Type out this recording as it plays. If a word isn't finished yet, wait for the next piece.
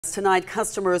Tonight,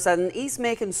 customers at an East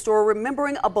Macon store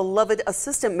remembering a beloved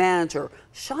assistant manager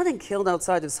shot and killed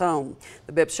outside his home.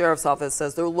 The Bibb Sheriff's Office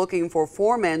says they're looking for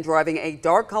 4 men driving a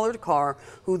dark-colored car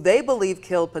who they believe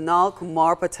killed Pinal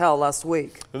Kumar Patel last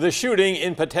week. The shooting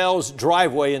in Patel's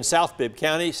driveway in South Bibb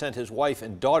County sent his wife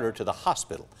and daughter to the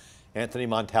hospital. Anthony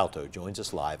Montalto joins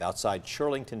us live outside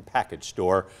Shirlington Package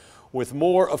Store with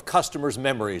more of customers'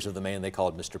 memories of the man they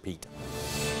called Mr. Pete.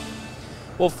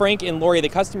 Well, Frank and Lori, the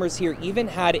customers here even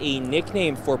had a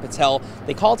nickname for Patel.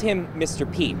 They called him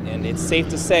Mr. Pete, and it's safe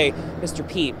to say Mr.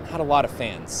 Pete had a lot of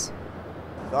fans.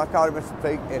 So I called him Mr.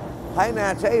 Pete, and hey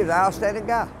man, I tell you, he was an outstanding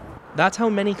guy. That's how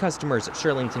many customers at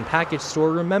Shirlington Package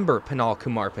Store remember Pinal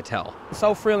Kumar Patel.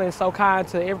 So friendly and so kind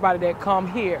to everybody that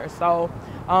come here. So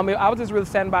I was just really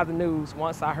saddened by the news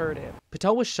once I heard it.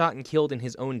 Patel was shot and killed in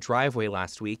his own driveway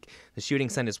last week. The shooting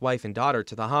sent his wife and daughter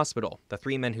to the hospital. The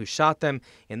 3 men who shot them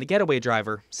and the getaway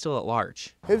driver still at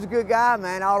large. He was a good guy,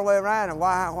 man, all the way around. And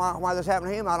why this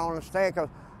happened to him, I don't understand, because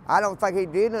I don't think he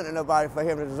did nothing to nobody for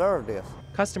him to deserve this.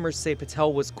 Customers say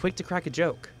Patel was quick to crack a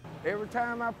joke. Every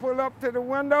time I pull up to the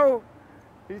window,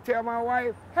 he tell my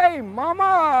wife, "Hey,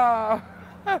 mama!"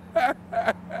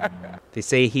 They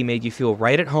say he made you feel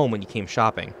right at home when you came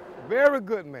shopping. Very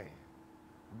good man.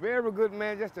 Very good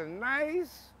man, just as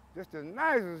nice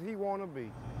as he want to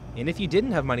be. And if you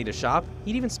didn't have money to shop,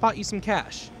 he'd even spot you some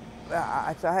cash.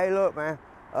 I say, hey, look, man,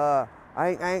 I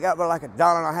ain't got but like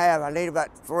 $1.50. I need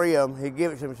about 3 of them. He'd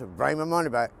give it to me, so bring my money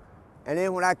back. And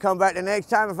then when I come back the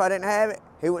next time, if I didn't have it,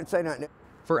 he wouldn't say nothing.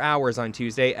 For hours on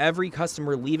Tuesday, every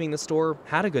customer leaving the store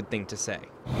had a good thing to say.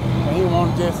 He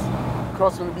wanted just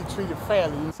customers to be treated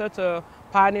fairly. He's such a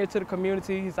pioneer to the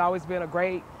community. He's always been a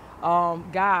great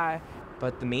guy.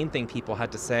 But the main thing people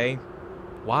had to say,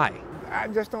 why? I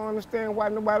just don't understand why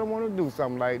nobody want to do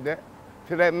something like that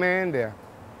to that man there.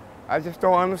 I just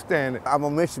don't understand it. I'm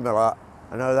gonna miss him a lot,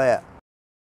 I know that.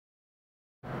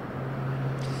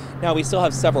 Now, we still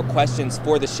have several questions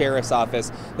for the Sheriff's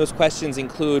Office. Those questions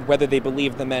include whether they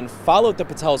believe the men followed the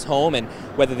Patel's home and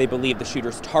whether they believe the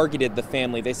shooters targeted the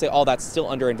family. They say all that's still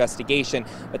under investigation,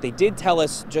 but they did tell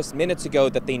us just minutes ago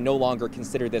that they no longer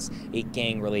consider this a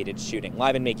gang-related shooting.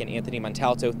 Live in Macon, Anthony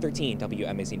Montalto, 13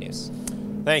 WMAZ News.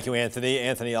 Thank you, Anthony.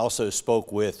 Anthony also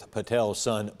spoke with Patel's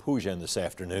son, Poojan, this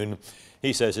afternoon.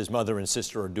 He says his mother and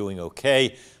sister are doing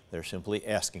okay. They're simply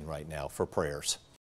asking right now for prayers.